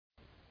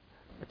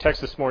text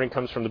this morning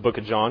comes from the book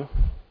of John.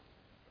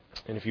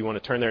 And if you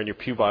want to turn there in your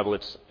pew Bible,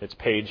 it's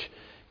page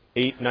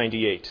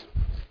 898.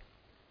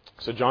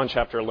 So John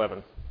chapter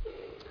 11.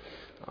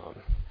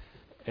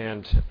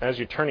 And as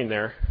you're turning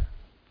there,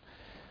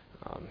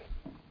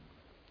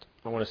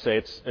 I want to say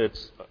it's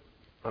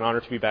an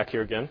honor to be back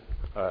here again,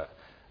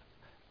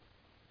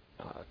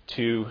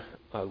 to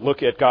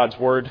look at God's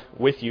Word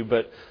with you,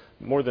 but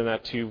more than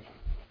that, to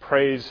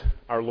praise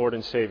our Lord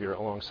and Savior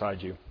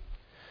alongside you.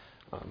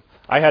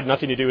 I had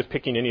nothing to do with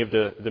picking any of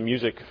the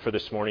music for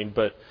this morning,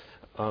 but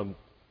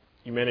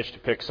you managed to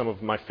pick some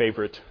of my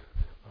favorite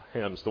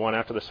hymns. The one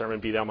after the sermon,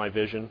 Be Thou My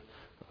Vision,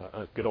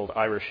 a good old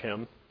Irish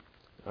hymn.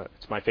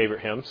 It's my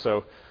favorite hymn,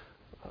 so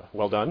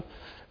well done.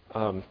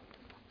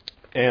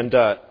 And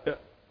the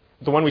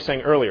one we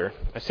sang earlier,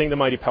 I Sing the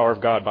Mighty Power of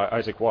God by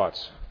Isaac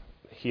Watts.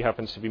 He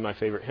happens to be my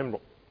favorite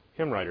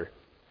hymn writer.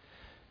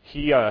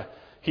 He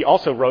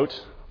also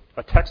wrote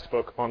a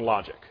textbook on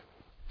logic.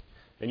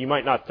 And you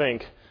might not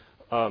think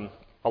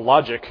a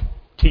logic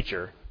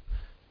teacher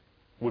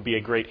would be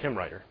a great hymn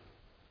writer,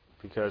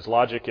 because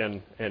logic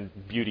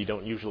and beauty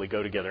don't usually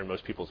go together in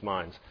most people's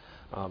minds.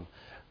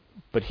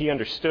 But he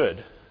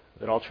understood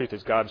that all truth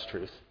is God's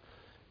truth,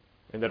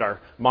 and that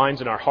our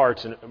minds and our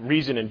hearts and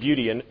reason and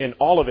beauty and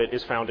all of it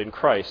is found in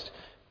Christ.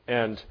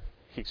 And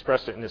he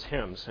expressed it in his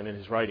hymns and in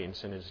his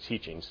writings and his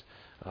teachings.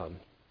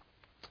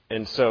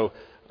 And so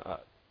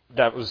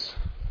that was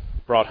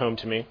brought home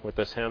to me with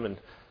this hymn, and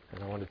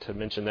I wanted to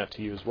mention that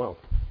to you as well.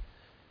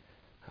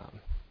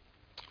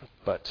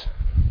 But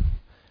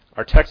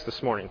our text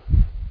this morning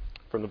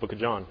from the book of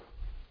John,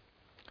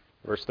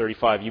 verse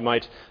 35. You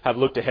might have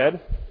looked ahead,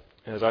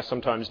 as I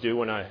sometimes do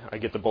when I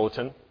get the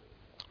bulletin,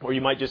 or you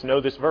might just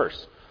know this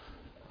verse.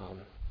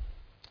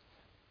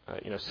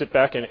 Sit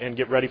back and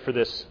get ready for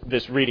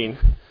this reading.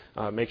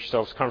 Make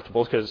yourselves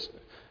comfortable, because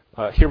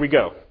here we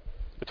go.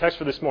 The text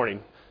for this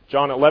morning,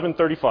 John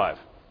 11:35.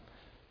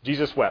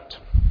 Jesus wept.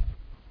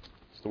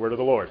 It's the word of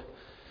the Lord.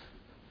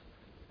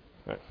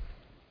 Right.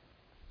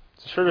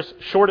 It's the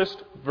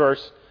shortest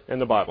verse in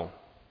the Bible.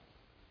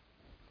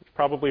 You've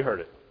probably heard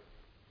it.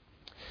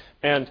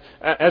 And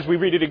as we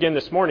read it again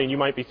this morning, you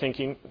might be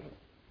thinking,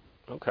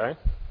 okay,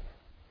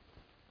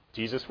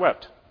 Jesus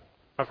wept.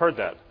 I've heard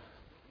that.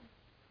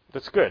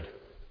 That's good.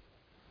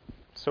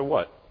 So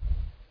what?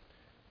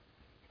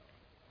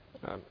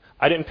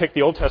 I didn't pick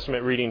the Old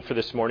Testament reading for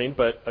this morning,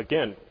 but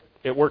again,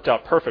 it worked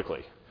out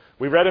perfectly.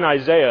 We read in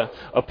Isaiah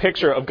a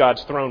picture of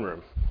God's throne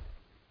room.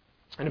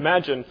 And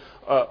imagine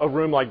a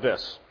room like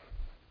this.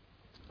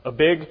 A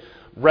big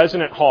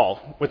resonant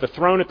hall with a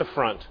throne at the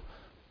front.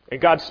 And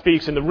God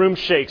speaks and the room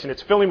shakes and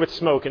it's filling with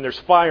smoke and there's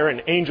fire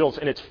and angels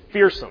and it's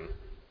fearsome.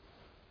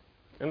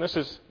 And this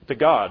is the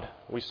God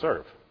we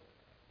serve.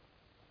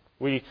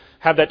 We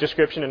have that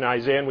description in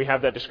Isaiah and we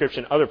have that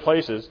description in other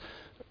places.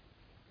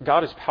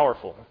 God is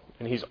powerful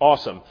and He's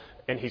awesome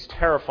and He's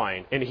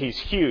terrifying and He's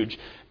huge.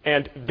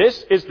 And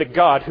this is the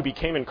God who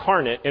became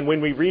incarnate. And when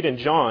we read in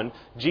John,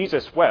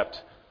 Jesus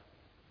wept,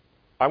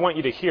 I want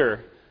you to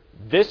hear,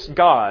 this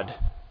God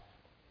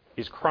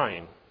is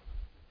crying.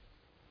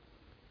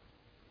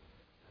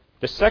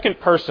 The second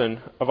person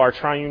of our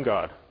triune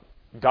God,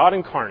 God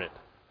incarnate,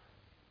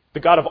 the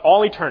God of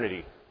all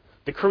eternity,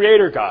 the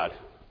Creator God,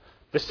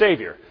 the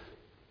Savior,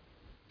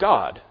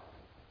 God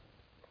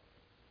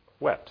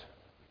wept.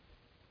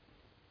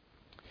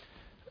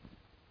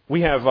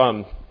 We have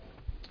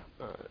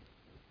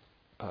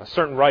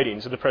certain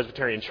writings of the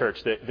Presbyterian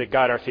Church that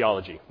guide our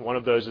theology. One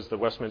of those is the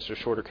Westminster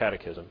Shorter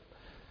Catechism.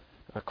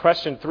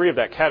 Question 3 of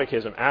that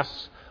catechism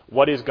asks,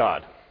 what is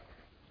God?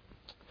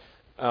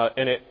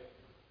 And it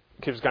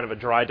gives kind of a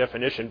dry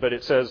definition, but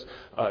it says,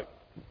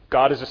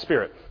 God is a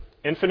spirit,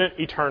 infinite,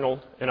 eternal,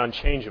 and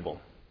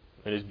unchangeable,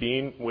 in His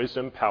being,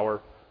 wisdom,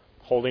 power,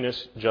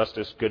 holiness,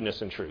 justice,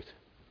 goodness, and truth.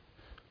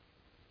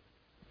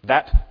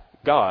 That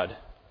God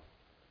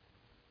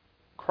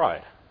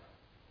cried.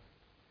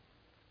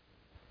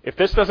 If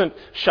this doesn't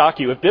shock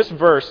you, if this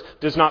verse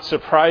does not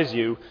surprise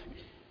you,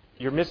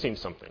 you're missing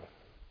something.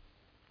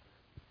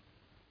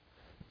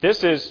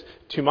 This is,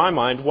 to my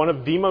mind, one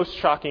of the most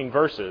shocking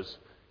verses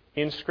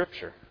in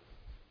Scripture.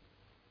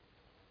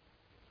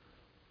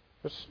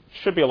 There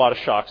should be a lot of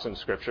shocks in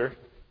Scripture.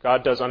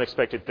 God does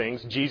unexpected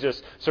things.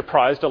 Jesus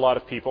surprised a lot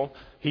of people.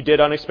 He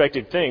did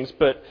unexpected things,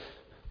 but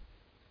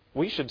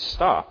we should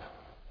stop.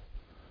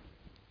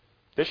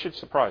 This should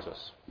surprise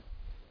us.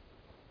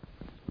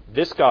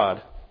 This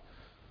God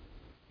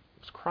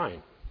was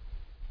crying.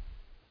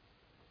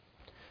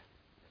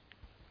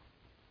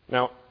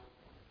 Now,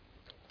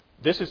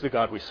 this is the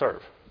God we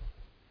serve.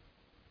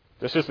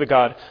 This is the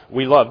God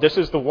we love. This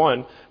is the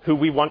one who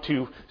we want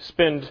to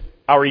spend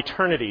our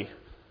eternity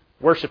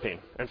worshiping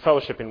and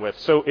fellowshipping with.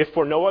 So if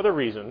for no other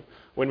reason,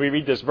 when we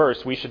read this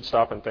verse, we should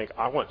stop and think,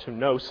 I want to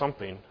know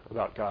something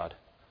about God.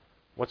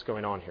 What's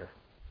going on here?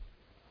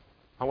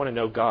 I want to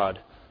know God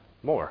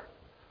more.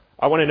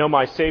 I want to know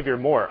my Savior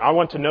more. I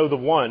want to know the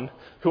one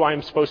who I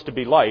am supposed to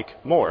be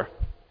like more.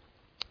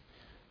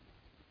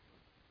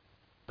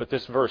 But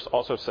this verse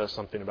also says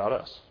something about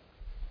us.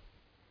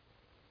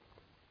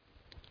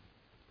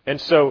 And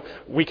so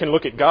we can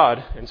look at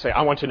God and say,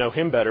 I want to know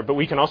him better, but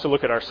we can also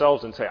look at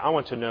ourselves and say, I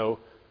want to know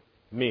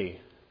me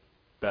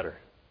better.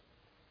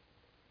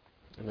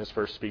 And this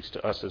verse speaks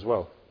to us as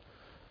well.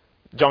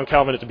 John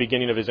Calvin, at the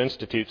beginning of his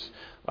Institutes,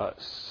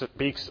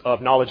 speaks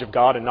of knowledge of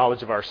God and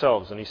knowledge of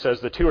ourselves. And he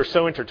says the two are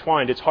so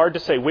intertwined, it's hard to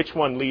say which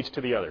one leads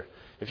to the other.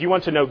 If you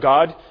want to know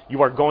God,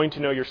 you are going to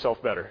know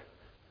yourself better.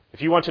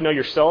 If you want to know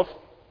yourself,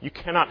 you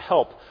cannot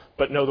help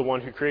but know the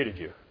one who created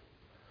you.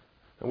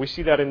 And we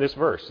see that in this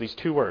verse, these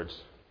two words.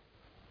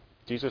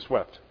 Jesus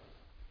wept.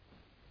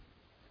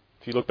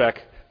 If you look back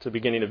to the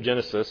beginning of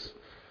Genesis,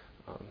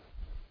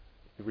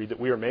 you read that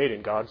we are made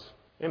in God's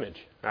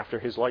image, after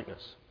his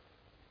likeness.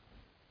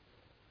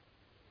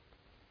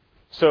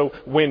 So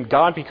when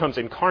God becomes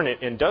incarnate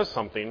and does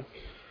something,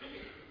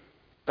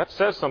 that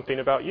says something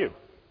about you.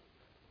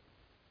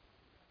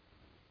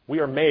 We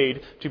are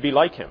made to be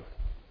like him.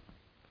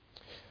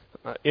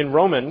 In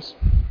Romans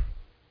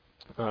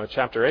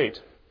chapter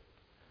 8,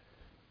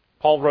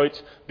 Paul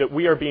writes that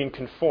we are being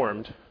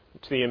conformed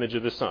to the image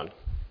of the Son.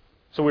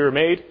 So we were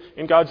made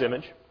in God's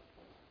image.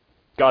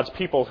 God's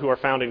people who are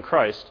found in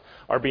Christ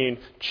are being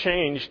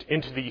changed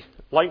into the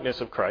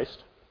likeness of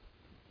Christ.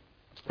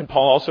 And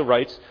Paul also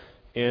writes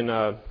in,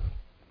 I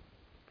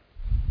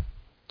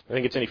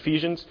think it's in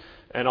Ephesians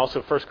and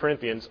also 1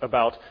 Corinthians,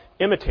 about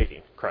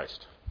imitating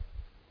Christ.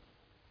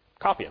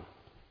 Copy him.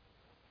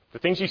 The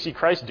things you see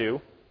Christ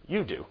do,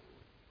 you do.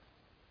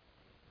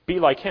 Be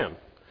like him.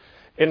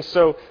 And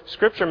so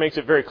Scripture makes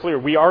it very clear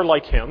we are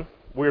like him.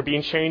 We are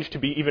being changed to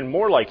be even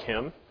more like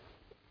him.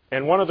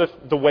 And one of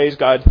the ways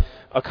God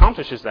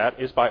accomplishes that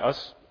is by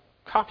us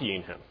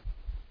copying him.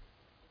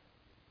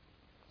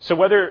 So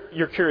whether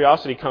your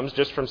curiosity comes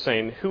just from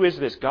saying, who is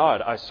this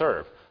God I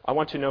serve? I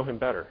want to know him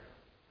better.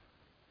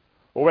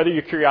 Or whether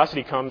your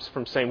curiosity comes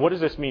from saying, what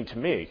does this mean to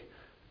me?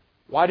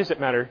 Why does it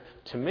matter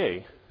to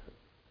me?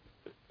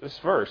 This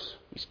verse,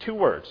 these two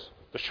words,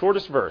 the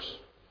shortest verse,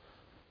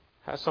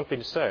 has something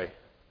to say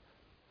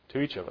to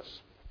each of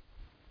us.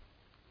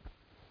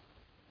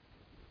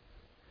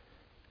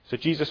 So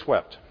Jesus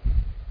wept.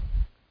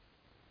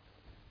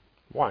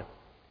 Why?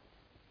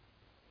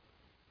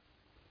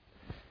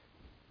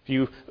 If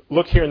you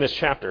look here in this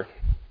chapter,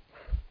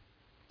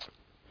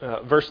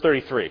 verse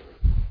 33,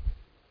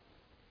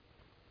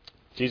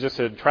 Jesus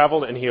had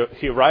traveled and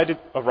he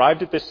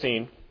arrived at this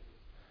scene,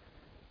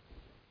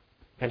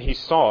 and he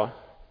saw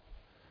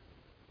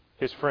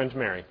his friend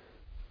Mary.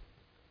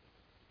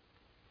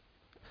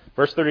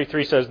 Verse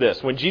 33 says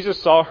this: when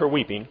Jesus saw her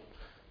weeping,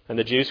 and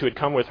the Jews who had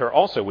come with her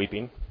also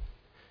weeping,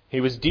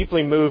 he was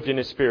deeply moved in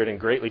his spirit and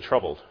greatly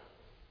troubled.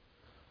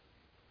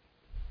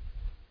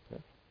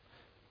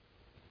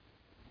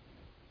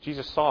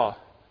 Jesus saw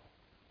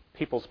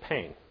people's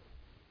pain,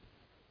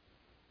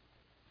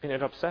 and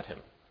it upset him.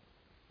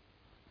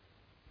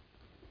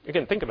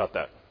 Again, think about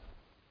that.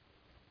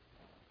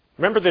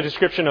 Remember the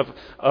description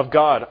of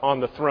God on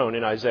the throne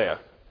in Isaiah.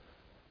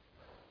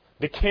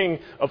 The King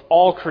of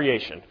all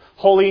creation,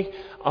 holy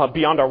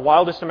beyond our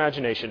wildest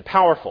imagination,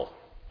 powerful,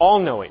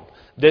 all-knowing.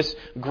 This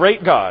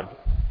great God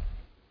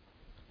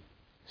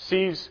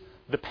sees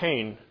the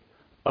pain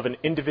of an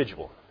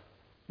individual.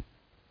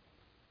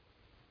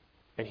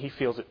 And he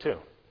feels it too.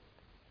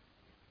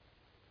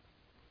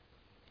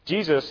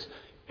 Jesus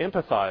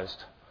empathized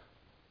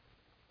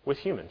with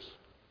humans.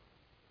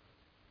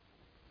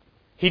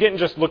 He didn't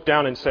just look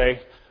down and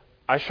say,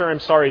 I sure am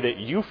sorry that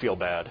you feel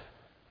bad.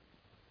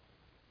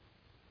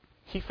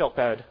 He felt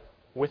bad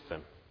with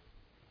them.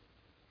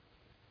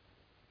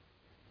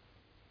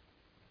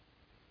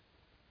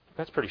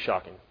 That's pretty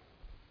shocking.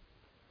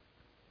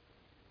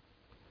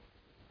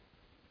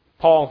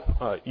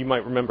 Paul, you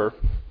might remember,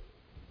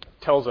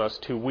 tells us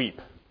to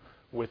weep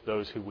with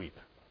those who weep.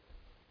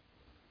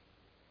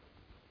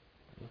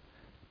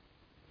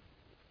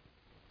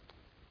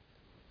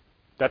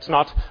 That's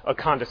not a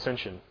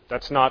condescension.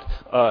 That's not,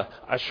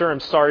 I sure am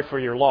sorry for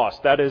your loss.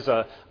 That is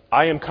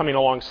I am coming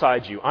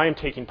alongside you. I am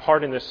taking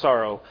part in this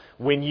sorrow.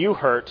 When you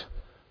hurt,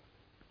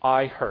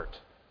 I hurt.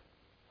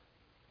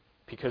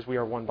 Because we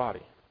are one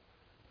body.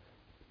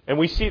 And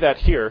we see that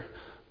here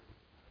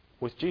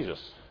with Jesus.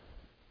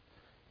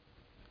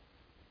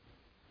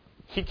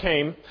 He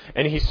came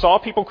and he saw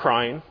people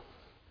crying,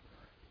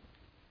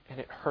 and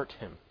it hurt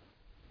him.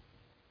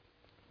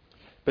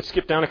 But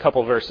skip down a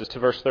couple verses to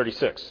verse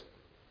 36,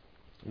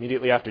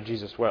 immediately after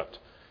Jesus wept.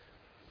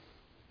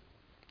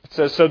 It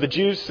says, so the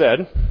Jews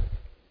said,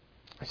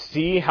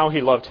 see how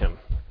he loved him.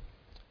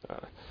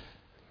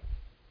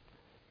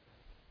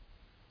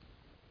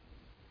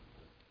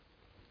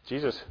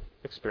 Jesus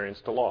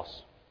experienced a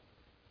loss.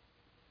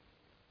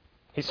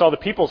 He saw the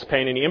people's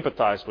pain and he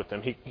empathized with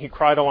them. He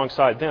cried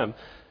alongside them.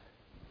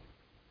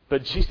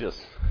 But Jesus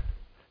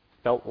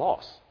felt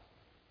loss.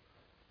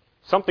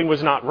 Something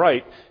was not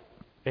right,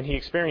 and he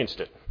experienced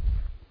it.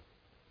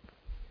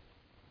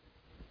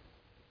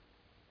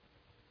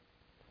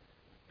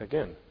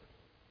 Again,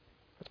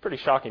 that's pretty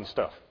shocking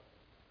stuff.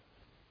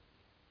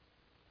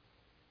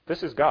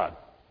 This is God.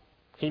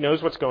 He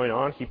knows what's going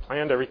on. He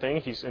planned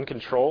everything. He's in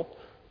control.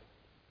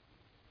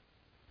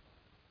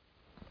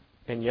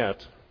 and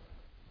yet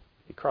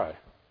he cried.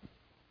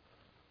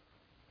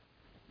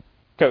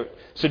 Okay,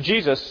 so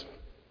Jesus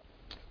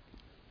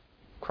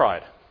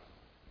cried.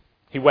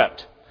 He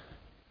wept.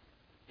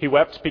 He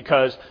wept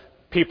because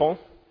people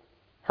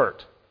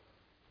hurt.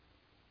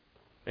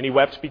 And he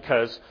wept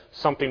because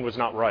something was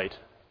not right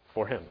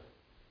for him.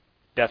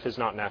 Death is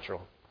not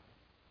natural,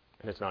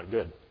 and it's not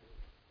good.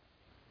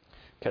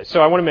 Okay,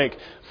 so I want to make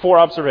 4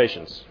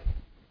 observations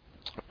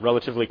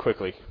relatively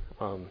quickly.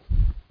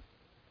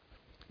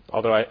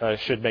 Although I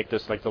should make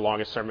this like the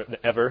longest sermon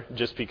ever,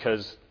 just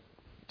because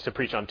to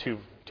preach on two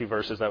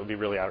verses, that would be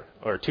really,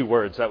 or 2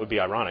 words, that would be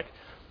ironic.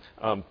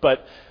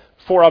 But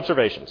 4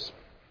 observations.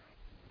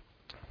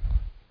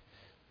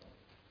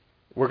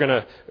 We're going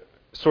to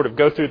sort of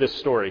go through this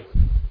story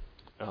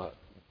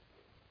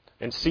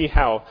and see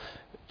how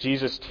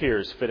Jesus'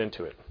 tears fit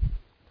into it.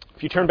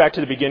 If you turn back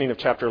to the beginning of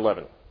chapter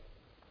 11,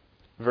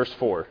 verse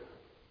 4.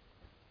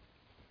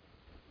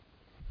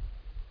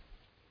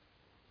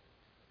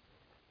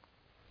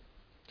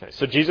 Okay,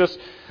 so Jesus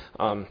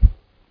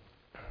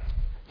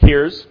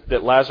hears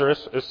that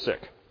Lazarus is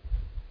sick.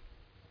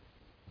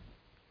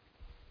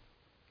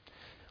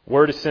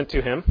 Word is sent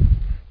to him.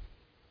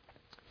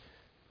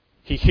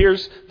 He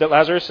hears that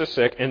Lazarus is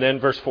sick, and then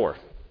verse 4.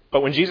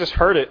 But when Jesus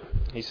heard it,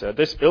 he said,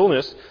 "This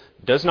illness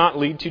does not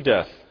lead to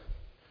death.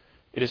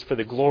 It is for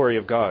the glory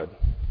of God,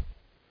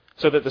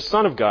 so that the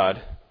Son of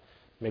God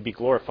may be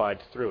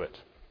glorified through it."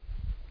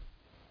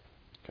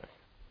 Okay.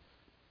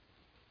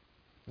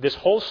 This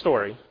whole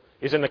story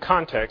is in the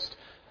context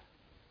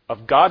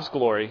of God's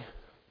glory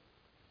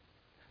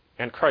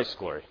and Christ's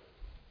glory,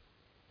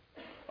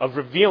 of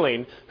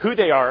revealing who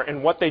they are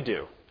and what they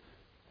do.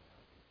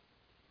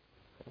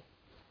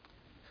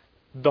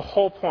 The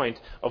whole point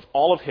of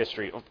all of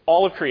history, of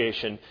all of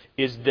creation,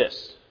 is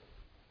this.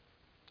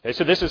 Okay,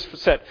 so this is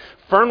set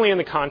firmly in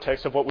the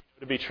context of what we know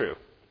to be true,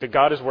 that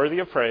God is worthy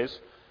of praise,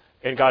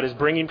 and God is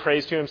bringing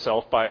praise to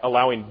himself by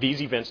allowing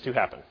these events to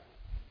happen.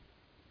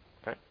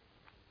 Okay?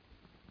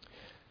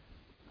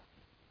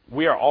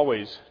 We are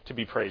always to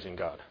be praising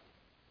God.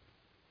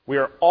 We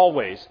are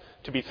always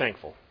to be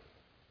thankful.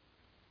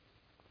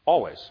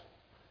 Always.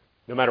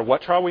 No matter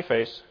what trial we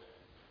face,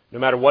 no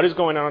matter what is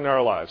going on in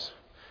our lives,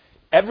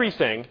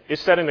 everything is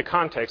set in the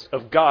context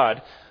of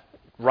God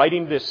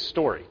writing this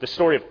story, the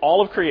story of all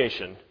of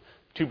creation,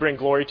 to bring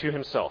glory to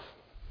himself.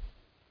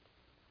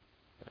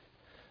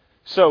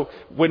 So,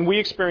 when we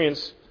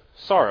experience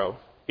sorrow,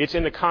 it's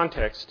in the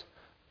context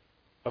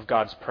of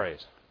God's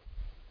praise.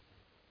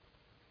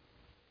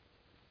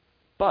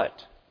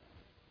 But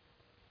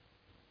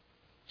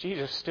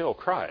Jesus still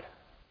cried.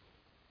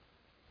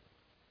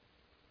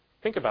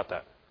 Think about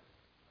that.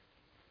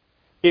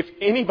 If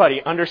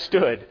anybody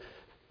understood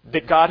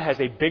that God has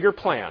a bigger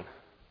plan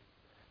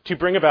to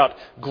bring about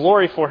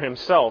glory for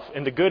himself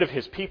and the good of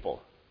his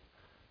people,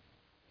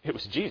 it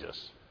was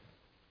Jesus.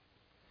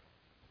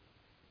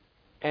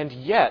 And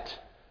yet,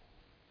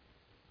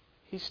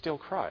 he still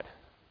cried.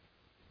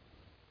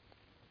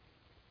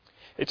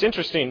 It's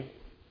interesting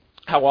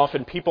how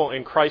often people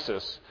in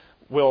crisis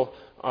will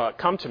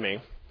come to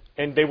me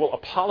and they will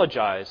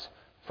apologize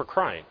for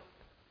crying.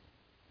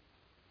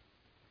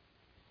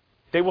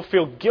 They will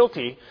feel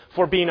guilty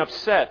for being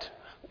upset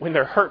when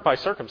they're hurt by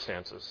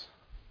circumstances.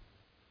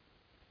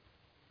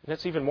 And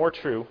that's even more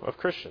true of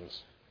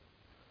Christians.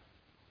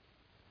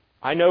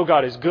 I know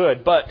God is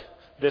good, but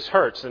this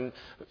hurts, and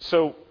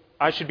so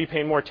I should be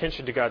paying more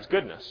attention to God's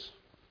goodness.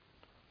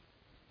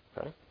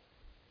 Okay?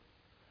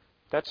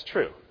 That's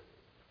true.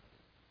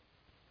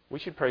 We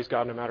should praise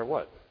God no matter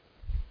what.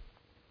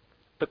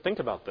 But think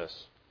about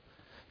this.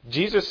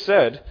 Jesus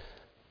said,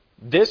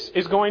 this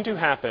is going to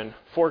happen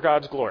for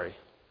God's glory.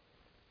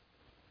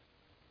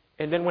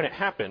 And then when it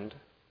happened,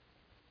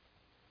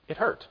 it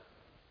hurt.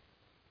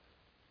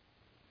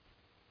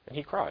 And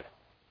he cried.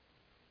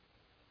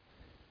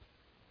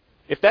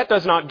 If that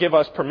does not give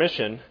us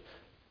permission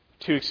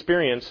to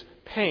experience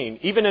pain,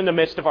 even in the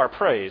midst of our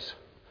praise,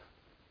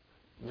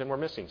 then we're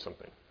missing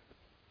something.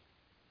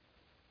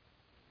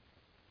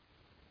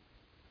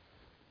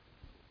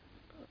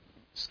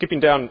 Skipping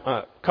down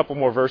a couple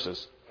more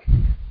verses.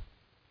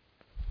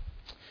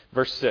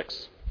 Verse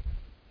 6.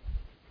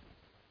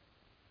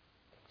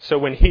 So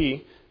when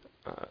he,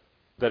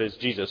 that is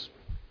Jesus,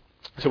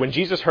 so when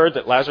Jesus heard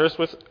that Lazarus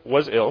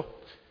was ill,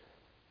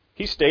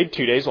 he stayed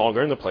 2 days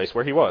longer in the place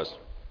where he was.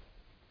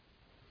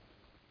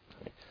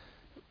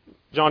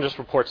 John just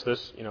reports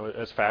this,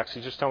 as facts.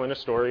 He's just telling a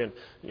story,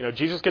 and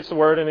Jesus gets the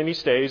word, and then he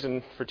stays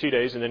for 2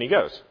 days, and then he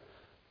goes.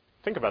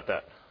 Think about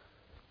that.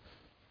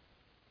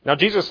 Now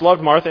Jesus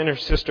loved Martha and her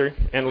sister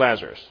and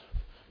Lazarus.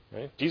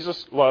 Right?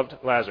 Jesus loved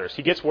Lazarus.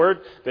 He gets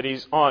word that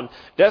he's on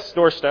death's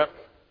doorstep,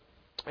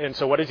 and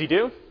so what does he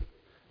do?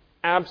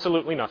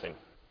 Absolutely nothing.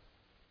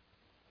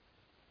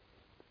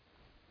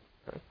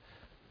 Right?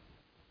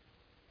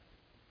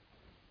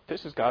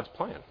 This is God's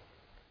plan.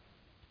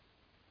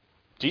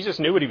 Jesus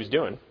knew what he was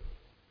doing.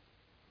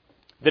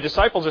 The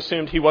disciples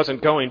assumed he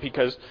wasn't going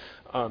because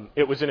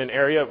it was in an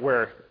area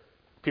where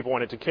people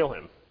wanted to kill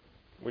him,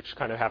 which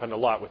kind of happened a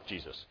lot with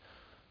Jesus.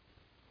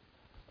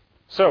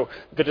 So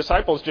the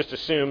disciples just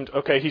assumed,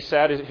 okay, he's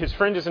sad, his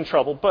friend is in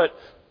trouble, but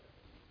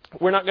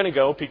we're not going to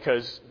go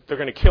because they're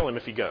going to kill him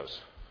if he goes.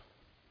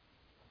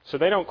 So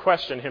they don't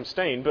question him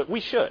staying, but we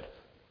should.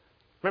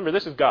 Remember,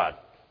 this is God.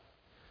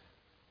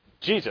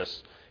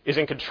 Jesus is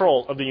in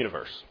control of the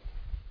universe.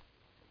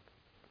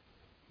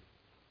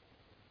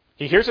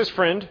 He hears his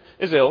friend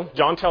is ill.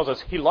 John tells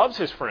us he loves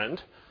his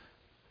friend.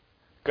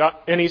 God,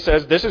 and he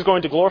says this is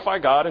going to glorify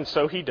God, and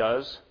so he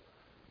does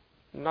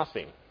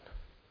nothing.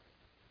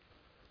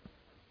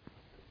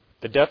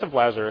 The death of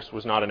Lazarus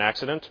was not an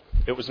accident.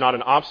 It was not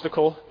an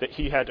obstacle that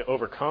he had to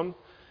overcome.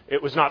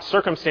 It was not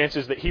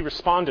circumstances that he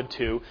responded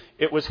to.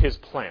 It was his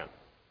plan.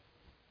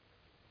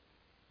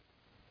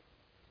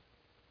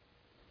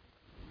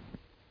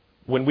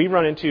 When we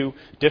run into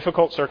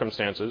difficult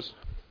circumstances,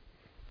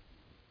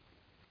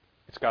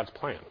 it's God's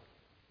plan.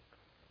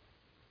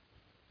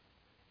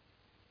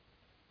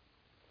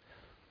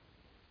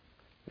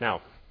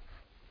 Now,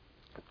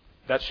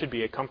 that should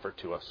be a comfort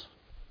to us.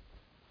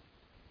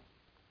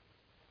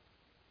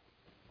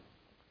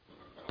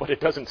 But it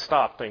doesn't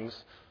stop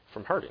things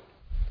from hurting.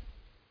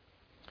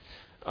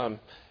 Our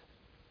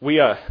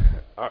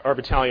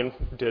battalion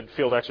did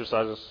field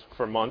exercises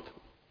for a month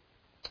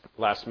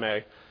last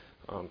May.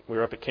 We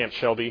were up at Camp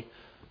Shelby,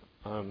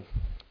 on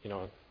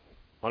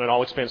an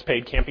all-expense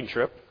paid camping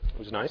trip. It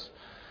was nice.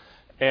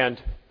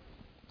 And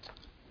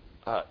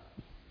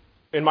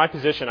in my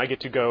position, I get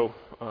to go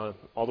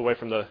all the way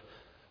from the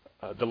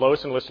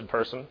lowest enlisted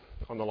person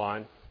on the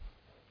line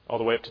all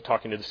the way up to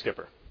talking to the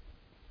skipper.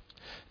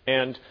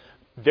 And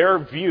their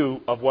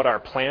view of what our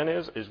plan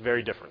is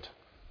very different.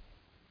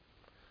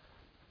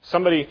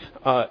 Somebody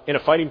in a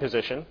fighting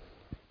position,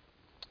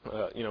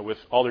 with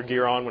all their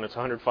gear on when it's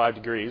 105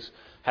 degrees,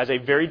 has a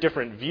very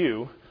different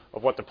view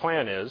of what the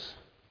plan is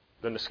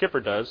than the skipper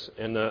does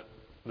in the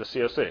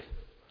COC.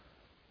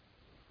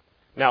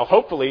 Now,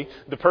 hopefully,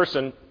 the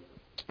person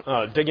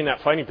digging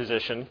that fighting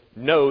position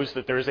knows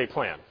that there is a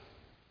plan.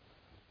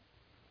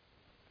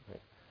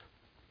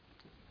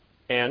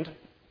 And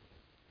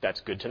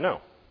that's good to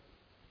know.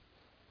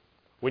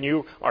 When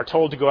you are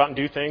told to go out and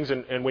do things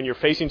and when you're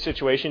facing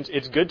situations,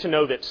 it's good to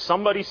know that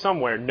somebody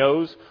somewhere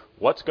knows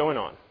what's going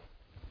on.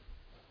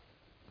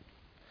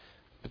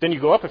 But then you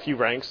go up a few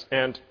ranks,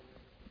 and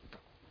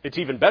it's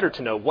even better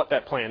to know what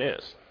that plan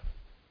is.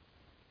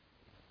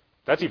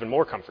 That's even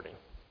more comforting.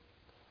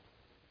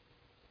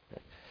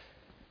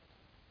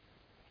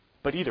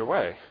 But either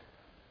way,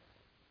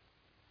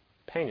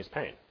 pain is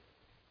pain.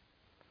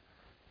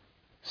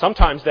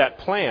 Sometimes that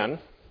plan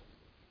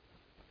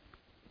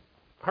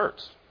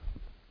hurts.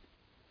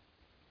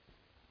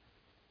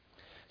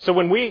 So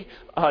when we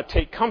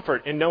take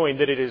comfort in knowing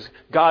that it is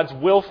God's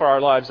will for our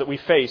lives that we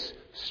face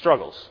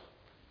struggles,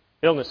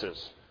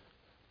 illnesses,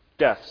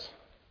 deaths,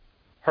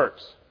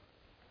 hurts,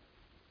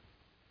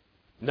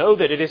 know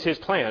that it is His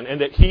plan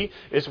and that He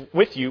is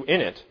with you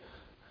in it.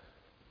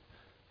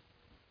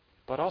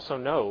 But also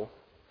know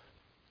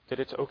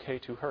that it's okay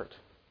to hurt.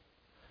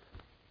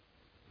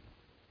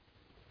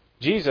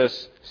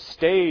 Jesus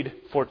stayed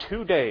for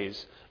 2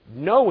 days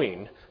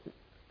knowing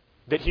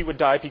that He would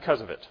die because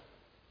of it.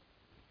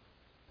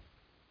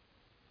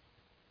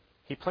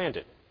 He planned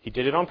it. He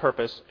did it on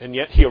purpose, and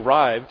yet He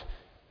arrived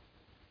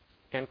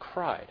and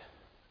cried.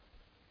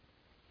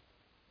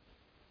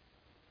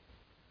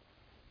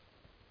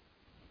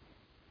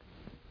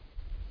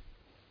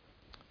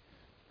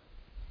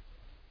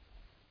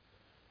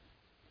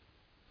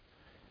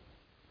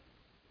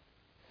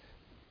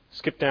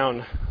 Skip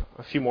down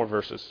a few more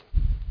verses.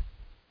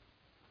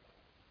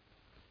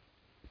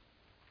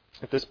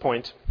 At this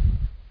point,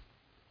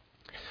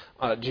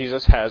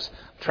 Jesus has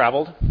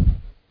traveled,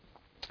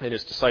 and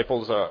His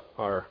disciples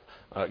are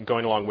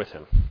going along with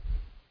Him.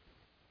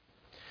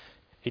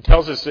 He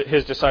tells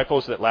his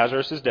disciples that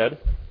Lazarus is dead,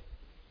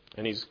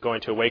 and He's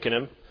going to awaken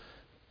him.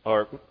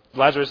 Or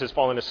Lazarus has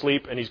fallen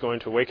asleep, and He's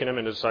going to awaken him,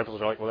 and the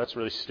disciples are like, well, that's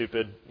really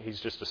stupid.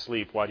 He's just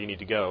asleep. Why do you need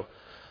to go?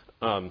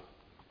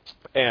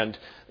 And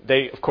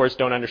they, of course,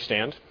 don't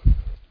understand,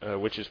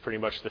 which is pretty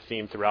much the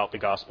theme throughout the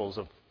Gospels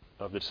of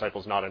the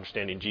disciples not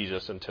understanding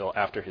Jesus until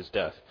after His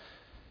death.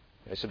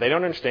 Okay, so they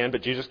don't understand,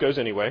 but Jesus goes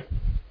anyway.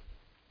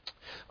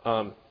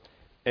 And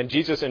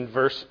Jesus in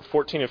verse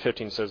 14 and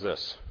 15 says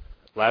this: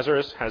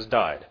 Lazarus has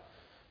died.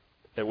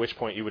 At which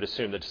point you would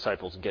assume the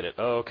disciples get it.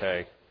 Oh,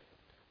 okay.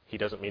 He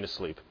doesn't mean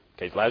asleep.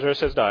 Okay, Lazarus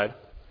has died.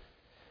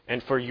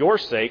 And for your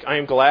sake, I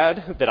am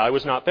glad that I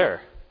was not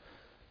there,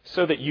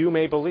 so that you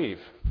may believe.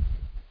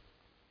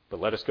 But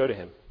let us go to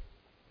him.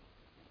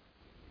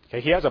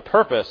 Okay, He has a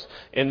purpose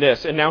in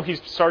this, and now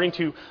He's starting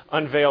to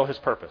unveil His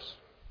purpose.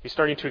 He's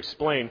starting to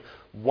explain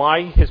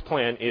why His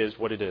plan is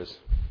what it is.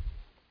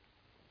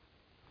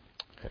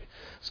 Okay.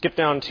 Skip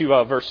down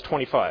to verse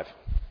 25.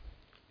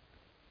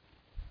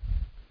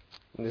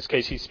 In this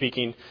case, He's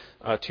speaking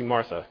to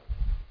Martha.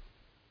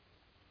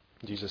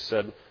 Jesus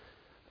said,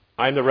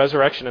 I am the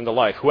resurrection and the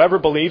life. Whoever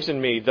believes in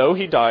Me, though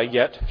he die,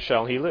 yet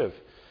shall he live.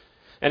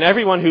 And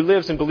everyone who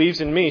lives and believes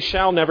in Me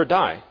shall never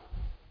die.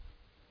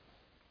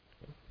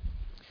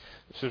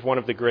 This is one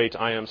of the great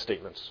I am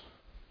statements.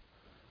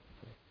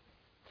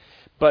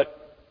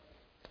 But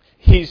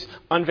he's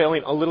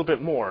unveiling a little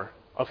bit more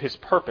of his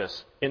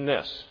purpose in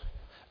this.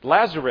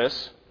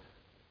 Lazarus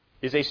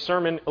is a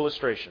sermon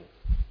illustration.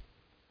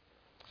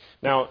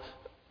 Now,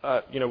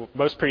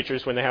 most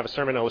preachers, when they have a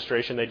sermon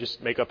illustration, they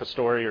just make up a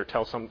story or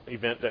tell some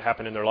event that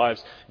happened in their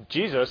lives.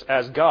 Jesus,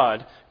 as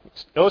God,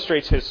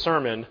 illustrates his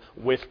sermon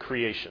with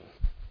creation.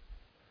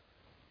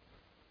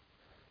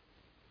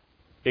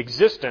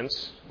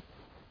 Existence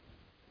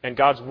and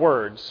God's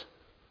words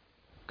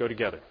go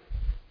together.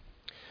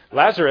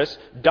 Lazarus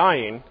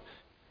dying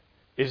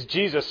is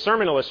Jesus'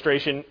 sermon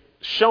illustration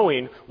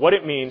showing what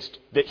it means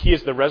that he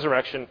is the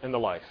resurrection and the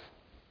life.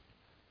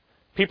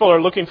 People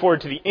are looking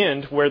forward to the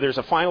end where there's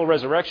a final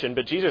resurrection,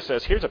 but Jesus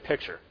says, here's a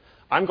picture.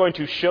 I'm going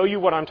to show you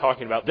what I'm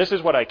talking about. This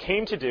is what I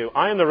came to do.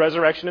 I am the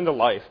resurrection and the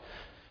life.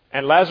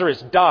 And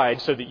Lazarus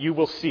died so that you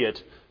will see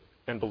it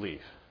and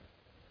believe.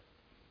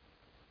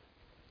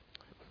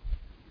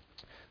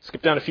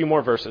 Skip down a few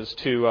more verses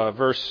to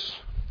verse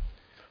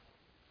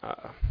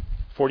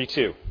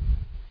 42.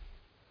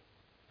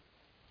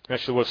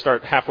 Actually, we'll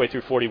start halfway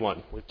through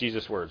 41 with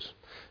Jesus' words.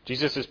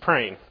 Jesus is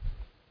praying.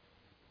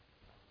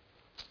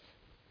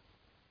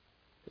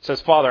 It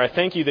says, Father, I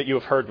thank you that you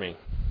have heard me.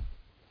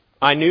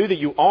 I knew that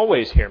you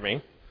always hear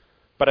me,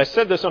 but I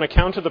said this on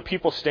account of the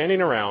people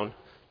standing around,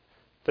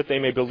 that they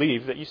may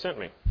believe that you sent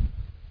me.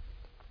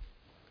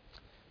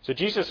 So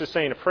Jesus is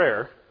saying a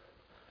prayer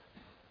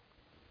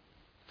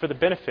for the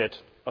benefit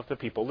of the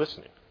people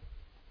listening.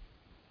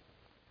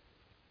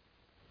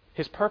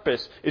 His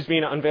purpose is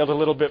being unveiled a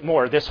little bit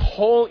more. This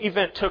whole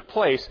event took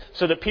place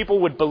so that people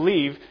would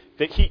believe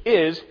that he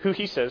is who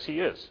he says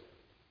he is.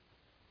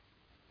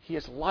 He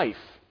is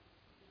life,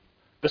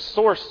 the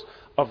source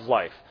of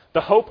life,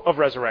 the hope of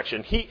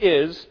resurrection. He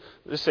is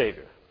the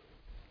Savior.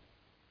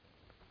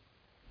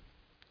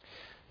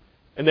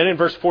 And then in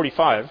verse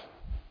 45,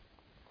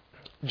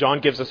 John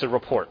gives us a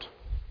report.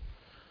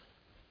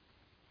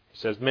 He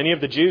says, many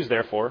of the Jews,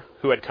 therefore,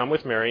 who had come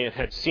with Mary and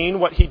had seen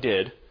what he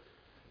did,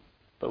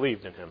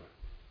 believed in him.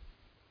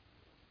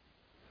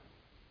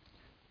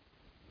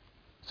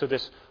 So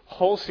this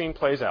whole scene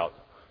plays out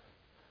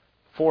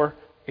for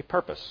a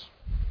purpose.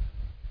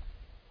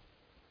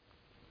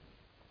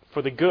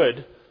 For the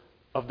good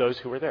of those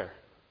who were there.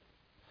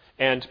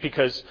 And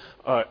because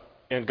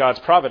in God's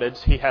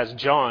providence, he has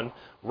John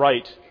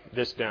write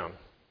this down.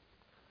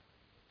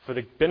 For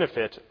the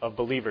benefit of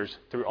believers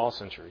through all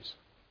centuries.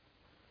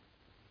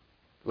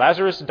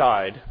 Lazarus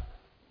died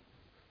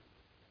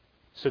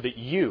so that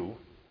you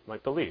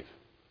might believe.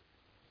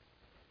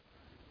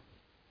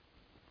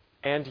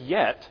 And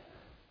yet,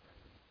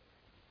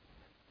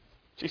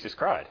 Jesus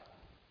cried.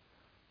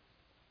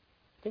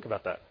 Think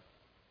about that.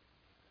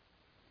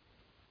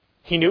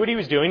 He knew what he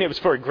was doing. It was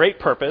for a great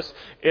purpose.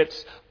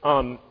 It's he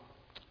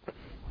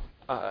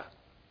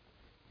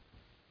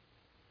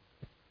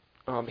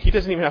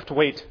doesn't even have to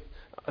wait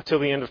until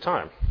the end of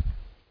time.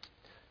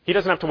 He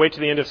doesn't have to wait to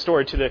the end of the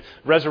story, to the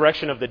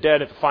resurrection of the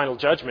dead at the final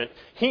judgment.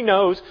 He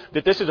knows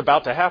that this is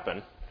about to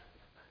happen.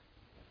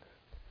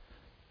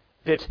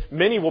 That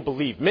many will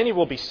believe, many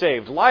will be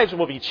saved, lives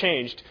will be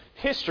changed,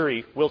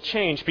 history will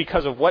change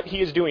because of what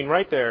he is doing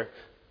right there.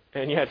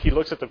 And yet he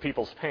looks at the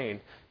people's pain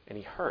and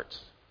he hurts.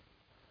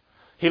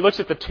 He looks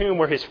at the tomb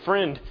where his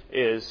friend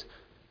is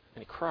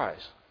and he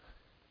cries.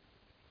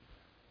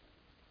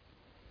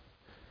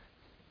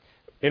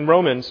 In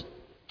Romans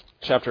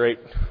chapter 8,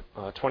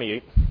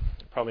 28, you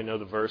probably know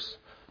the verse,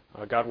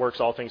 God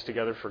works all things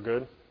together for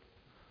good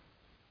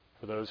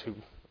for those who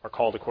are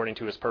called according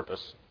to his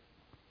purpose.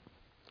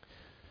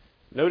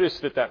 Notice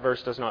that that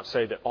verse does not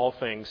say that all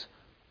things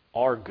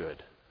are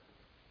good.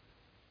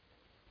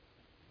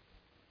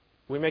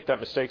 We make that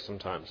mistake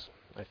sometimes,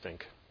 I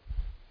think.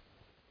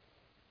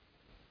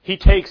 He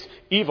takes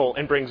evil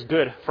and brings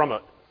good from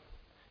it.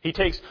 He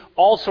takes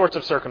all sorts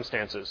of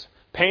circumstances,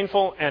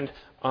 painful and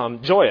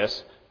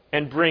joyous,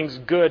 and brings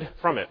good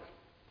from it.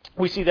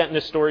 We see that in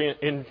this story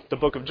in the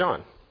book of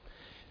John.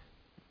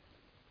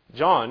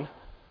 John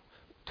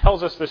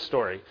tells us this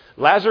story.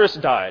 Lazarus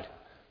died,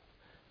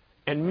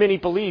 and many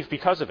believe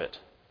because of it.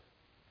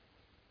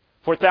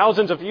 For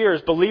thousands of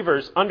years,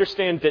 believers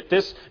understand that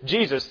this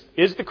Jesus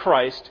is the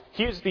Christ.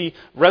 He is the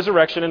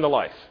resurrection and the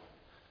life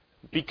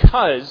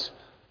because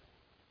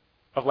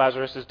of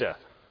Lazarus' death.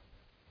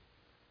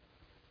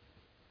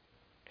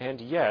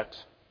 And yet,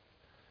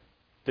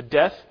 the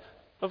death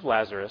of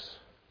Lazarus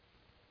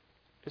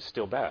is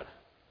still bad.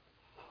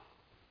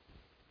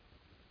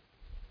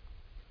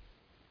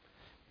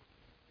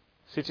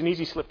 See, it's an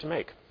easy slip to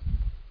make.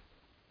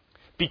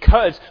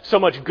 Because so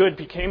much good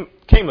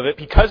came of it,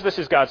 because this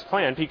is God's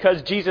plan,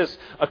 because Jesus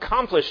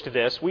accomplished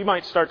this, we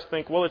might start to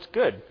think, well, it's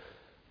good.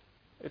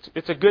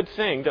 It's a good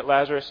thing that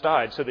Lazarus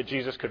died so that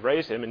Jesus could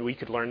raise him and we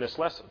could learn this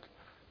lesson.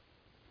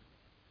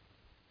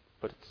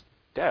 But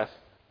death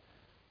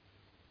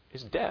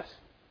is death.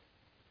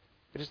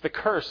 It is the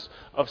curse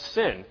of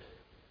sin.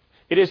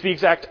 It is the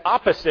exact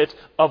opposite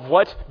of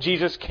what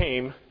Jesus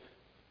came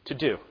to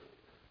do.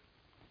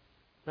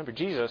 Remember,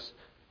 Jesus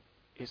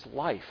is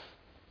life.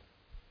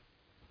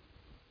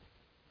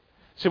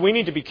 So we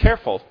need to be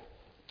careful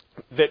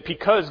that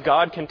because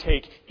God can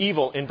take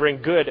evil and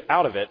bring good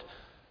out of it,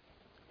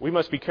 we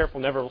must be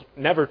careful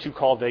never to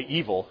call the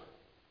evil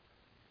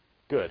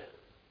good.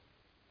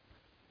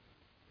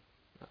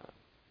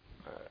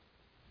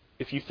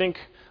 If you think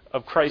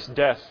of Christ's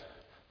death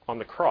on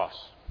the cross,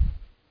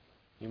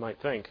 you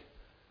might think,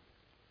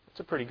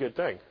 it's a pretty good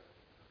thing.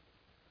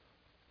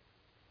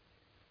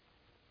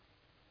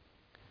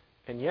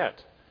 And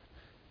yet,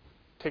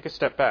 take a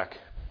step back.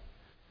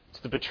 It's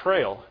the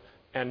betrayal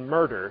and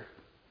murder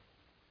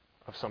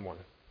of someone.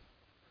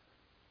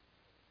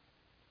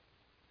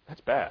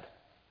 That's bad.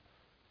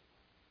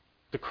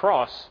 The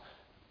cross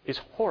is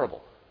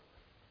horrible.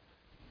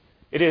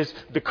 It is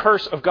the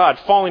curse of God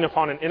falling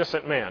upon an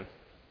innocent man.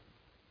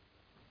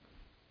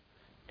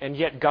 And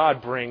yet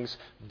God brings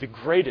the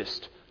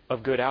greatest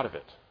of good out of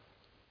it.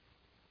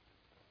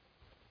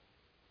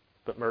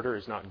 But murder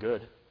is not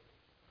good.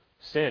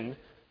 Sin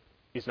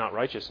is not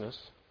righteousness.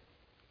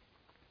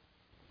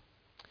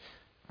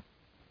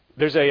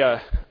 There's a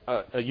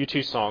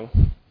U2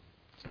 song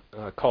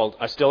called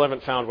I Still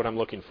Haven't Found What I'm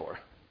Looking For.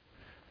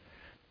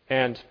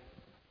 And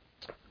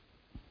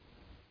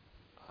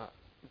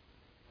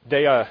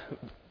they,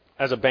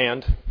 as a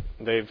band,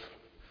 they've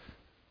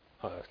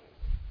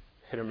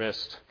hit or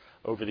missed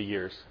over the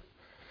years.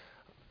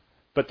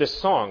 But this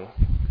song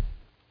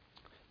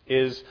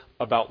is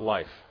about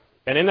life.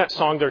 And in that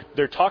song,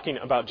 they're talking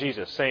about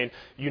Jesus, saying,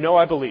 you know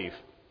I believe.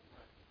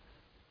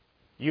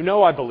 You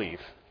know I believe.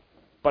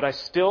 But I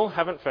still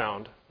haven't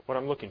found what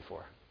I'm looking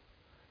for.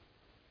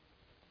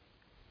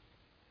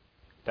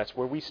 That's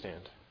where we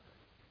stand.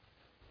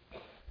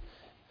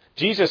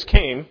 Jesus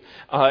came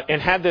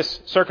and had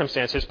this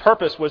circumstance. His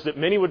purpose was that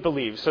many would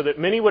believe, so that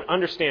many would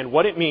understand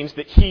what it means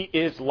that He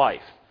is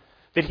life.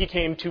 That He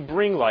came to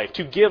bring life,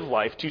 to give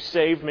life, to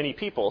save many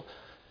people.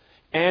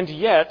 And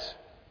yet,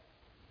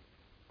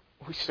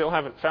 we still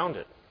haven't found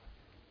it.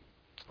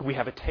 We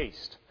have a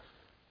taste.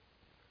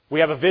 We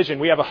have a vision.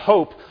 We have a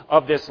hope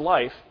of this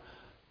life.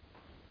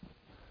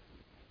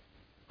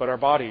 But our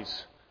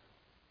bodies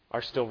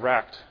are still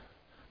racked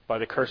by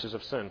the curses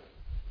of sin.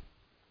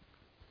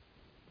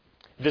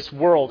 This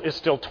world is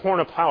still torn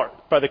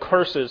apart by the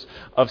curses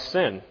of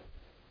sin.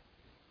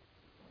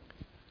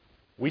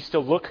 We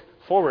still look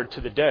forward to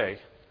the day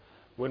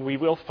when we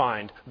will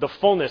find the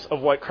fullness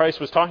of what Christ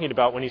was talking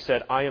about when He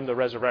said, I am the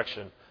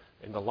resurrection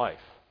and the life.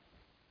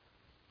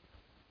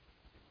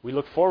 We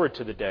look forward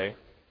to the day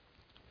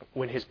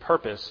when His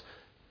purpose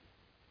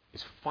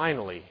is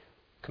finally,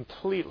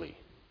 completely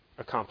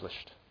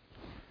accomplished.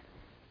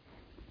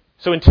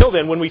 So until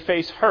then, when we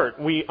face hurt,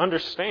 we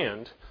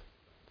understand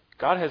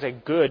God has a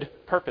good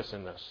purpose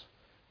in this.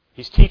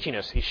 He's teaching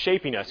us. He's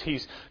shaping us.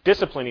 He's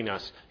disciplining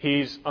us.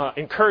 He's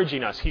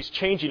encouraging us. He's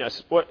changing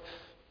us.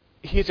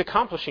 He's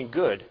accomplishing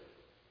good,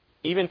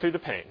 even through the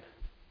pain.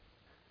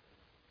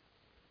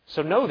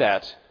 So know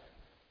that,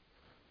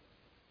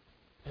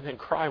 and then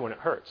cry when it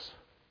hurts.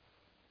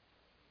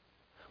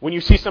 When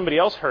you see somebody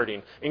else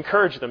hurting,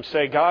 encourage them.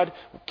 Say, God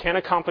can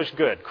accomplish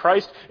good.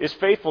 Christ is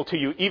faithful to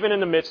you, even in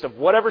the midst of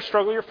whatever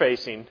struggle you're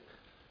facing.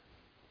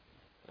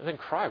 And then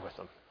cry with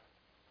them,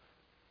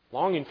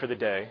 longing for the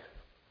day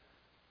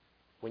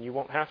when you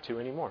won't have to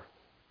anymore.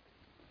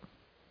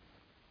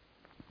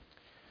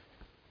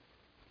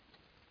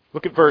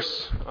 Look at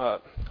verse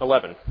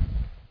 11.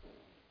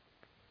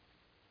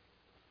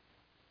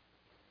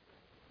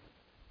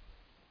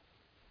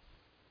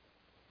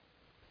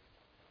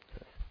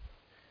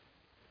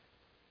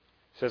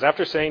 It says,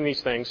 after saying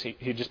these things,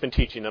 he'd just been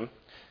teaching them.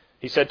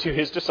 He said to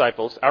his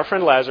disciples, our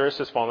friend Lazarus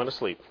has fallen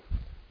asleep,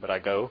 but I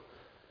go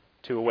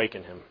to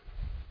awaken him.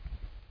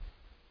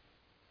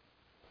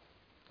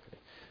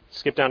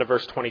 Skip down to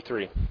verse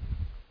 23.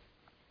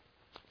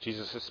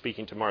 Jesus is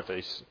speaking to Martha.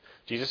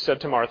 Jesus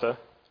said to Martha,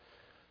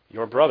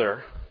 your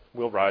brother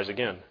will rise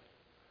again.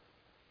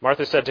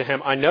 Martha said to him,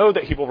 I know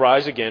that he will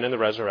rise again in the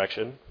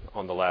resurrection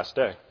on the last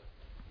day.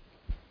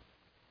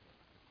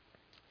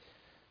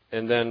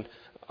 And then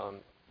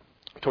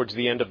towards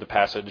the end of the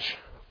passage,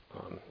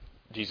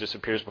 Jesus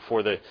appears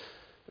before the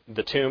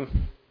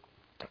tomb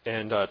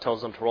and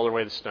tells them to roll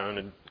away the stone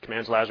and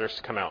commands Lazarus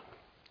to come out.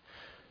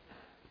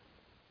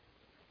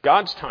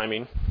 God's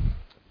timing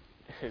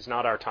is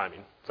not our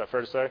timing. Is that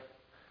fair to say?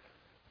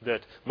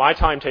 That my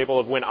timetable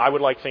of when I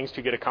would like things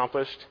to get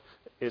accomplished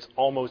is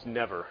almost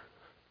never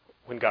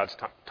when God's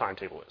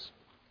timetable is.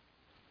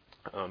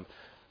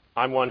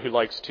 I'm one who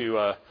likes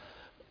to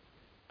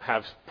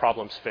have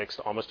problems fixed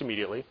almost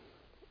immediately.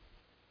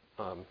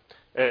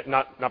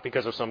 Not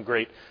because of some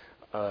great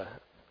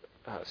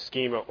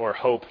scheme or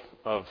hope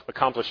of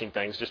accomplishing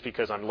things, just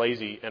because I'm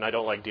lazy and I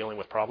don't like dealing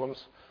with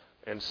problems.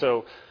 And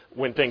so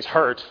when things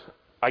hurt,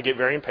 I get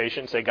very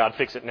impatient and say, God,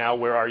 fix it now.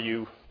 Where are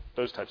you?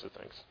 Those types of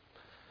things.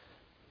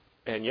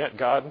 And yet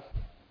God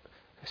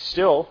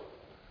still,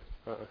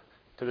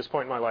 to this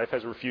point in my life,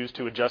 has refused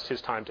to adjust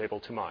His timetable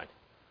to mine.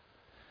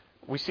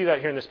 We see that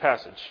here in this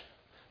passage.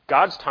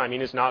 God's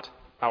timing is not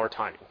our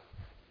timing.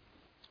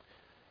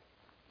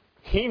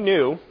 He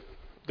knew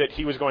that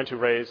He was going to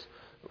raise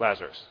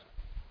Lazarus.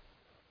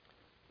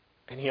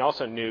 And he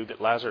also knew that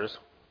Lazarus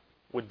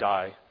would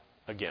die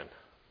again.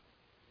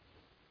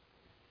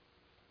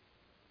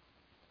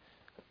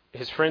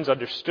 His friends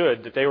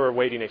understood that they were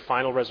awaiting a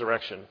final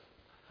resurrection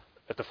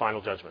at the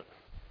final judgment.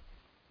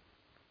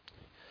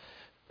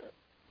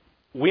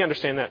 We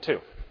understand that too.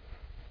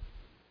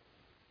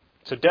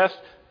 So death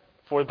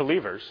for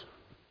believers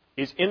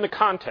is in the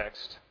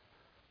context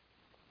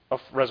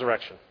of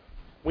resurrection.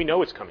 We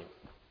know it's coming.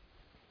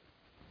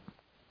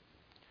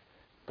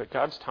 But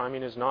God's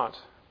timing is not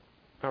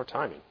our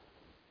timing.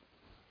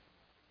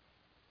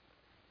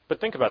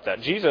 But think about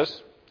that.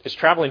 Jesus is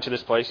traveling to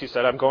this place. He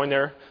said, I'm going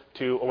there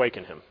to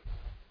awaken him.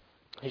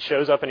 He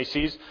shows up and he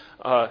sees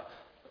a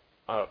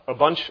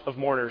bunch of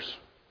mourners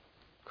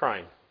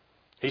crying.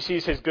 He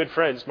sees his good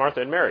friends, Martha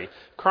and Mary,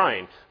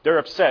 crying. They're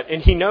upset,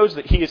 and he knows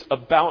that he is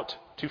about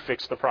to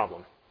fix the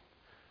problem.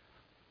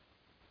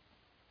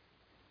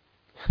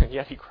 And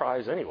yet he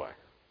cries anyway.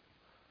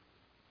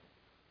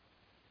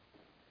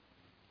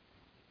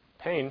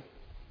 Pain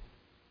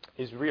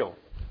is real.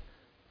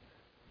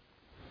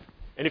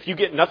 And if you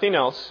get nothing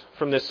else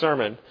from this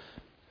sermon,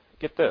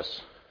 get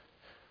this.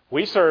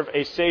 We serve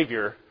a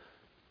Savior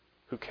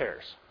who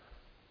cares.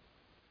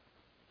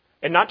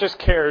 And not just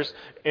cares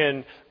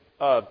in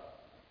a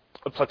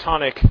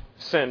platonic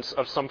sense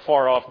of some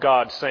far-off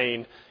God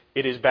saying,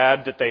 it is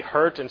bad that they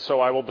hurt, and so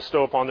I will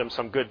bestow upon them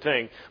some good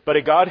thing, but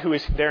a God who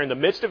is there in the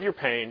midst of your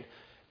pain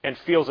and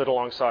feels it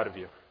alongside of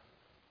you.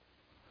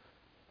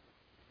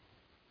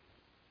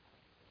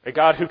 A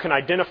God who can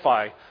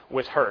identify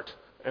with hurt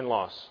and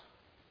loss.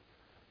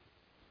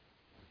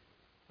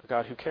 A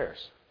God who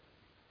cares.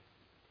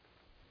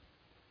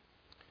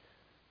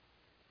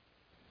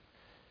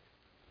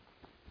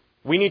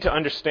 We need to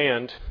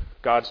understand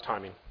God's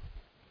timing,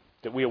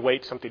 that we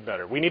await something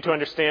better. We need to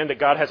understand that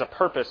God has a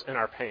purpose in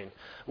our pain.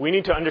 We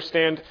need to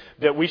understand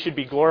that we should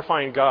be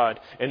glorifying God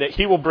and that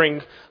He will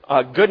bring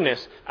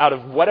goodness out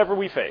of whatever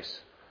we face.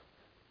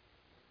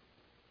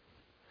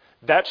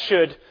 That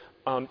should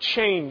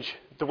change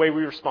the way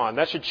we respond.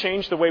 That should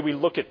change the way we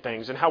look at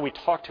things and how we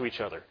talk to each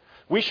other.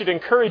 We should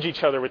encourage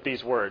each other with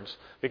these words,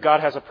 that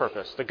God has a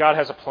purpose, that God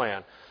has a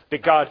plan,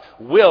 that God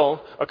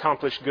will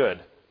accomplish good.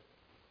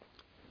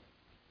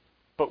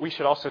 But we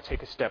should also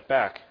take a step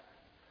back.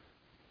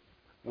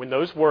 When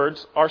those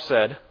words are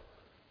said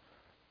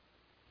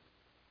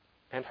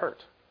and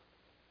hurt,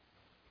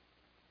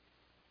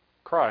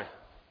 cry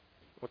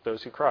with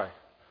those who cry.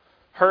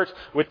 Hurt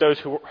with those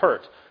who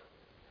hurt.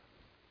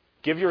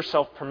 Give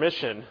yourself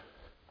permission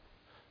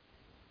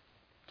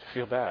to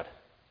feel bad.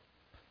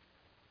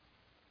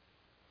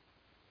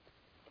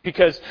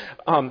 Because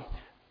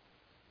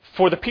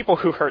for the people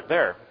who hurt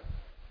there,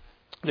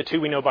 the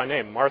two we know by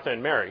name, Martha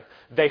and Mary,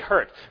 they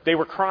hurt. They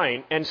were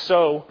crying, and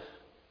so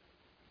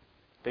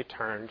they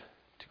turned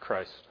to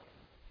Christ.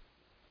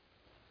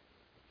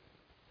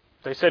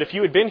 They said, if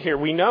you had been here,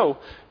 we know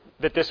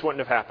that this wouldn't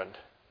have happened.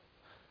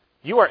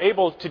 You are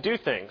able to do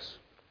things.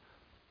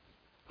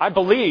 I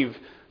believe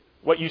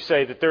what you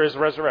say, that there is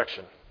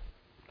resurrection.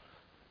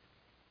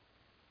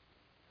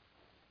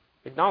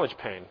 Acknowledge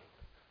pain.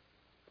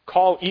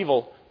 Call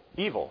evil,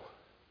 evil.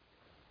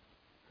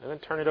 And then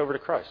turn it over to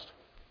Christ.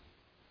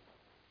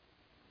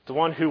 The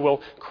one who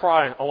will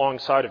cry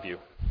alongside of you.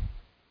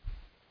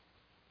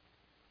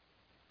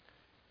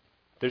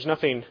 There's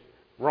nothing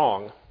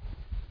wrong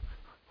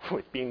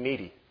with being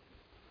needy.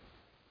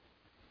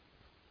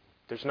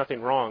 There's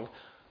nothing wrong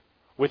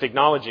with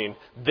acknowledging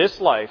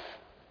this life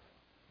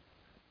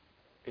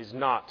is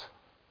not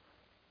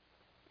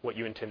what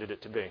you intended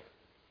it to be.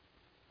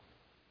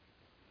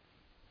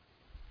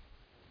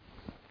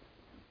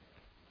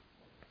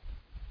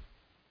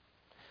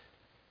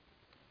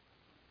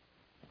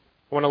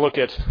 I want to look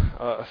at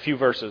a few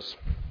verses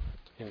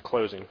in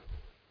closing.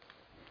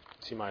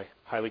 See my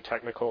highly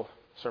technical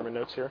sermon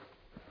notes here.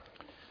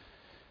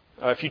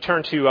 If you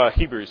turn to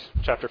Hebrews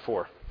chapter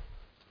 4.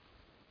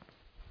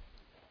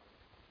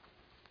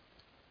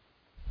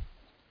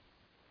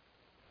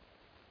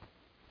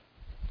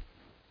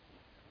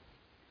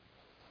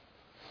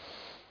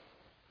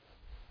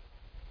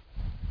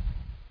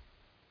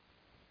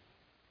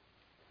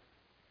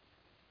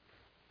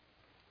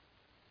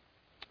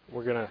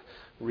 We're going to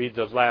read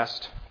the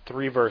last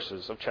three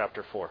verses of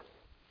chapter 4.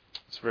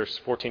 It's verse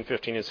 14,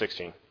 15, and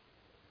 16.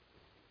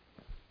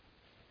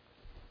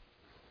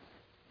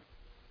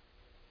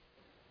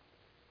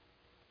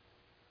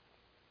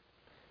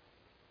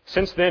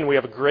 Since then we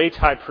have a great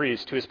high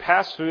priest who has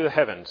passed through the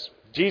heavens,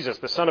 Jesus,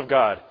 the Son of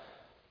God.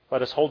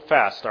 Let us hold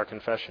fast our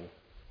confession.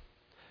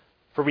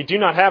 For we do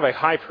not have a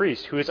high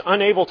priest who is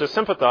unable to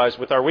sympathize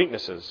with our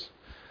weaknesses,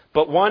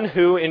 but one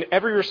who in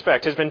every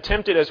respect has been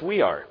tempted as we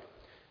are,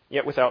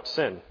 yet without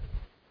sin.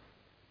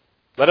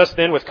 Let us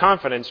then with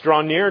confidence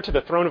draw near to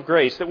the throne of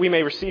grace, that we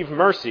may receive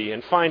mercy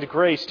and find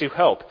grace to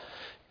help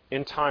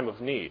in time of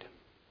need.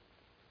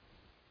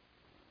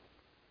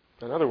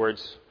 In other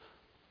words,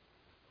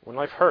 when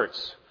life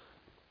hurts,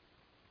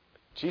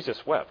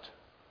 Jesus wept.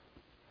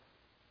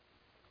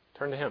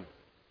 Turn to Him.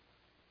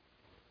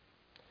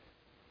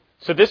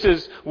 So this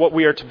is what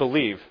we are to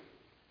believe.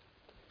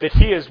 that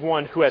he is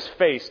one who has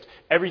faced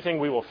everything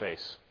we will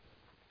face.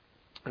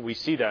 And we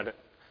see that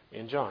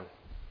in John.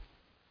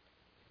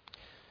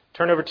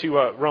 Turn over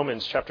to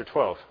Romans chapter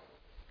 12.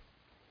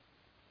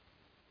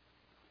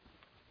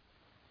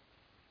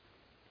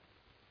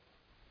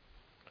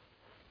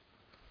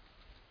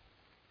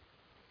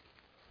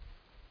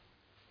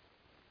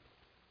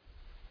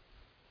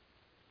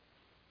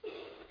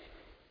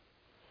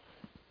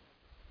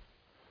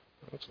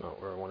 That's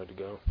not where I wanted to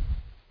go.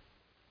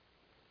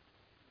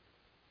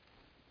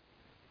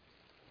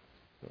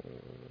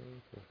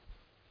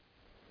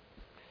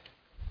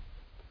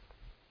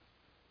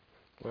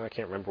 Well, I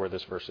can't remember where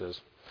this verse is.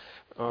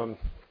 So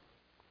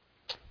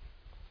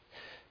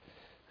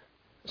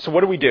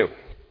what do we do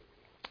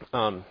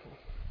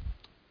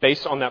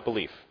based on that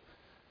belief?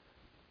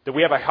 That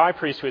we have a high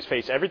priest who has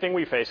faced everything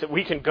we face, that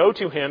we can go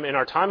to him in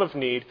our time of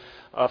need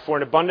for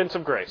an abundance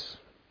of grace.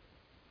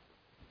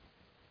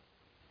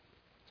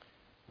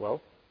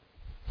 Well,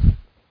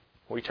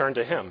 we turn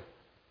to him.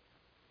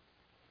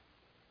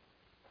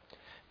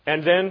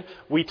 And then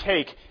we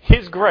take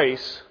his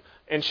grace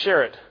and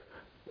share it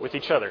with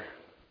each other.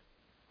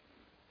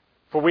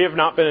 For we have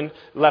not been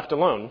left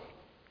alone,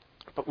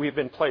 but we have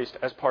been placed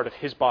as part of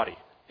his body,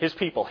 his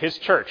people, his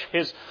church,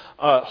 his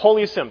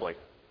holy assembly.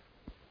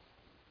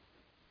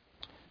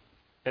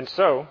 And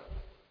so,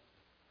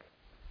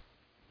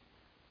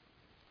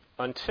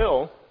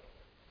 until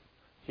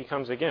he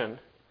comes again,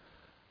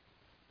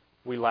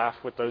 we laugh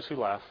with those who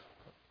laugh,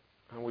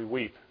 and we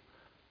weep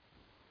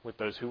with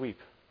those who weep,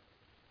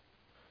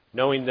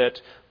 knowing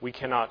that we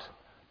cannot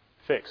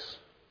fix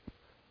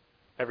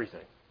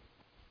everything.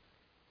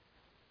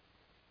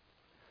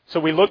 So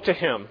we look to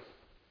him.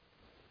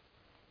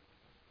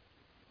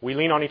 We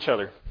lean on each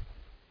other.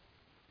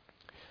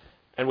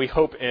 And we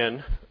hope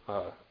in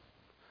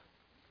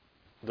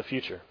the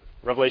future.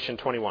 Revelation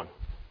 21.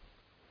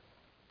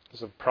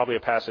 This is probably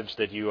a passage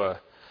that you are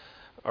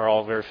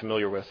all very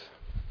familiar with.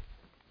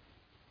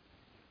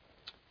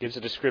 Gives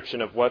a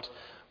description of what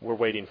we're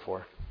waiting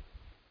for.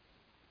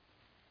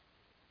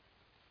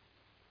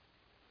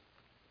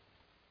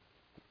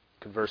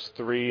 Verse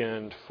 3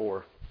 and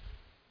 4.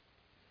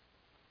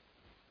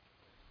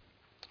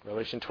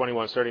 Revelation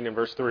 21, starting in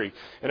verse 3.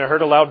 And I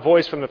heard a loud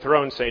voice from the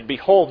throne saying,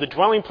 "Behold, the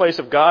dwelling place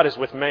of God is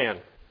with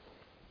man.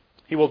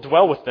 He will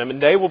dwell with them,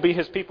 and they will be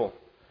his people.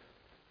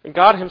 And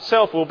God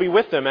himself will be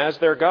with them as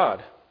their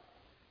God.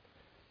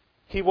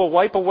 He will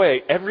wipe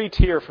away every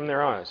tear from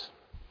their eyes,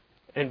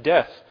 and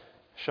death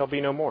shall be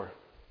no more.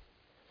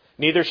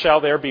 Neither shall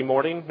there be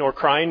mourning, nor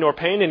crying, nor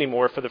pain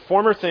anymore, for the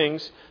former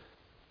things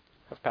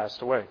have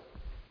passed away."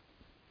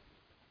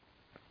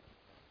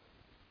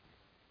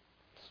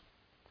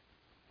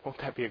 Won't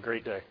that be a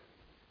great day?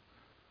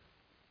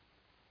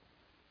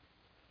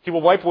 He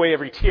will wipe away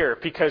every tear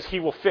because he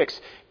will fix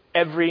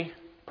every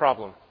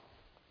problem.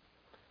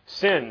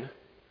 Sin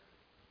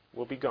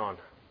will be gone.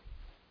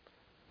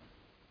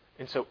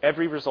 And so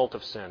every result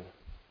of sin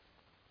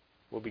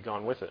will be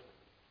gone with it.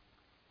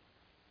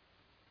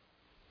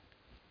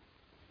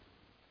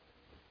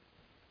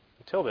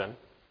 Until then,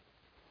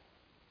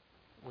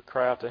 we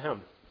cry out to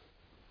him.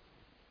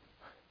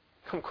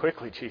 Come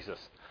quickly, Jesus.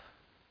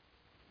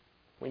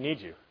 We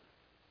need you.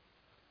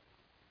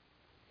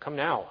 Come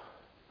now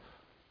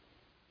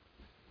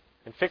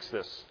and fix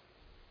this.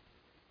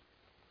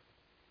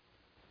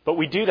 But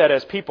we do that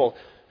as people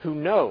who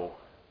know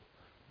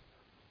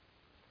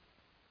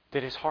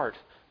that his heart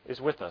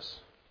is with us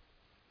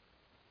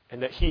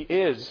and that he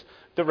is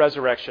the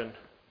resurrection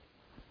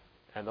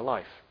and the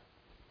life.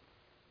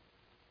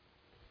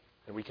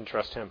 And we can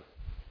trust him.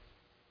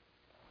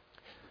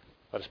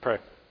 Let us pray.